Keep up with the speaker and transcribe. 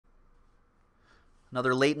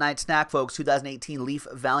Another late night snack, folks. 2018 Leaf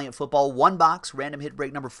Valiant Football. One box, random hit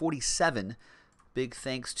break number 47. Big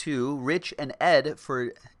thanks to Rich and Ed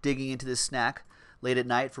for digging into this snack late at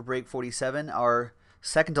night for break 47, our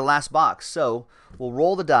second to last box. So we'll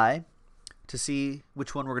roll the die to see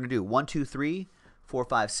which one we're going to do. 1, 2, 3, 4,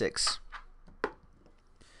 5, 6.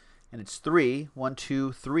 And it's 3, 1,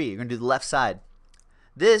 2, 3. You're going to do the left side.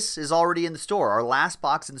 This is already in the store. Our last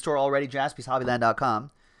box in the store already,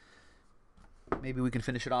 JaspysHobbyland.com. Maybe we can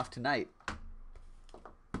finish it off tonight.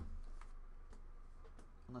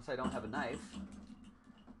 Unless I don't have a knife.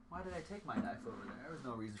 Why did I take my knife over there? There was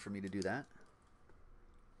no reason for me to do that.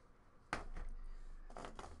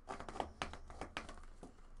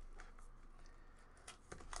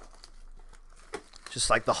 Just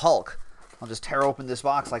like the Hulk. I'll just tear open this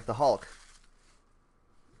box like the Hulk.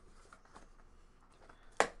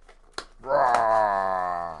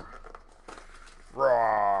 Rawr.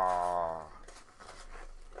 Rawr.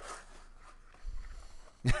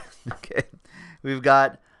 Okay. We've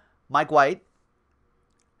got Mike White,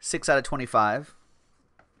 6 out of 25.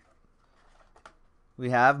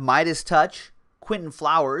 We have Midas Touch, Quentin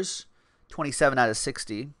Flowers, 27 out of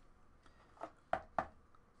 60.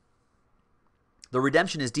 The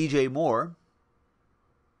redemption is DJ Moore.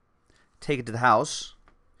 Take it to the house.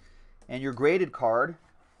 And your graded card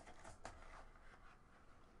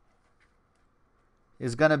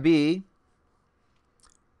is going to be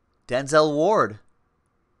Denzel Ward.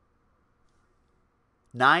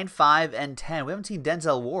 9, 5, and 10. We haven't seen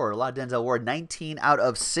Denzel Ward. A lot of Denzel Ward. 19 out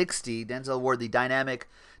of 60. Denzel Ward, the dynamic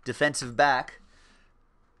defensive back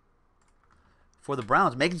for the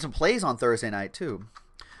Browns. Making some plays on Thursday night, too.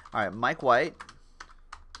 All right, Mike White.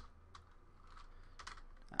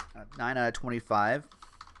 9 out of 25.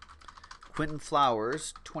 Quentin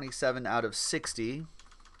Flowers, 27 out of 60.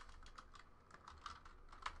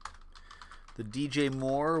 The DJ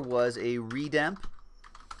Moore was a redemp.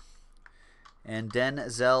 And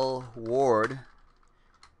Denzel Ward,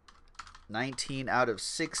 19 out of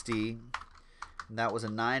 60. And that was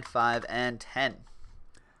a 9, 5, and 10.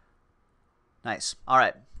 Nice. All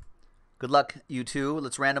right. Good luck, you two.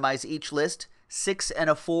 Let's randomize each list. 6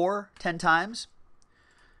 and a 4, 10 times.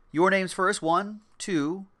 Your names first. 1,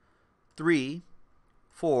 2, 3,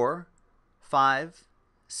 4, 5,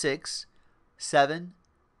 6, 7,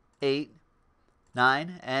 8,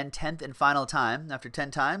 9, and 10th and final time. After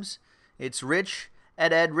 10 times, it's Rich,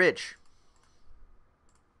 Ed, Rich.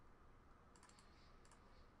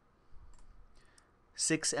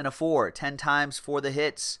 Six and a 4, 10 times for the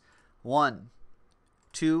hits. 1,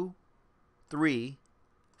 2, 3,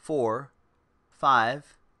 4,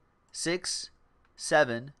 5, 6,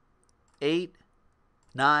 7, 8,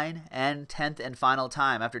 9, and 10th and final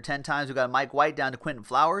time. After 10 times, we've got Mike White down to Quentin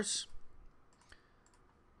Flowers.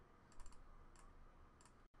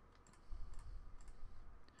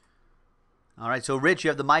 All right, so Rich,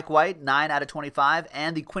 you have the Mike White, 9 out of 25,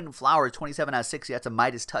 and the Quentin Flowers, 27 out of 60. That's a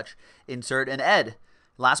Midas Touch insert. And Ed,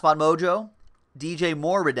 Last Spot Mojo, DJ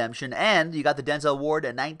Moore redemption, and you got the Denzel Ward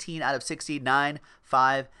at 19 out of 60, 9,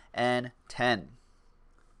 5, and 10.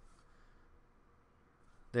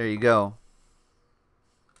 There you go.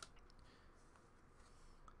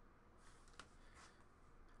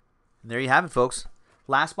 And there you have it, folks.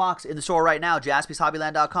 Last box in the store right now,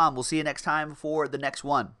 JaspysHobbyland.com. We'll see you next time for the next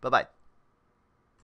one. Bye-bye.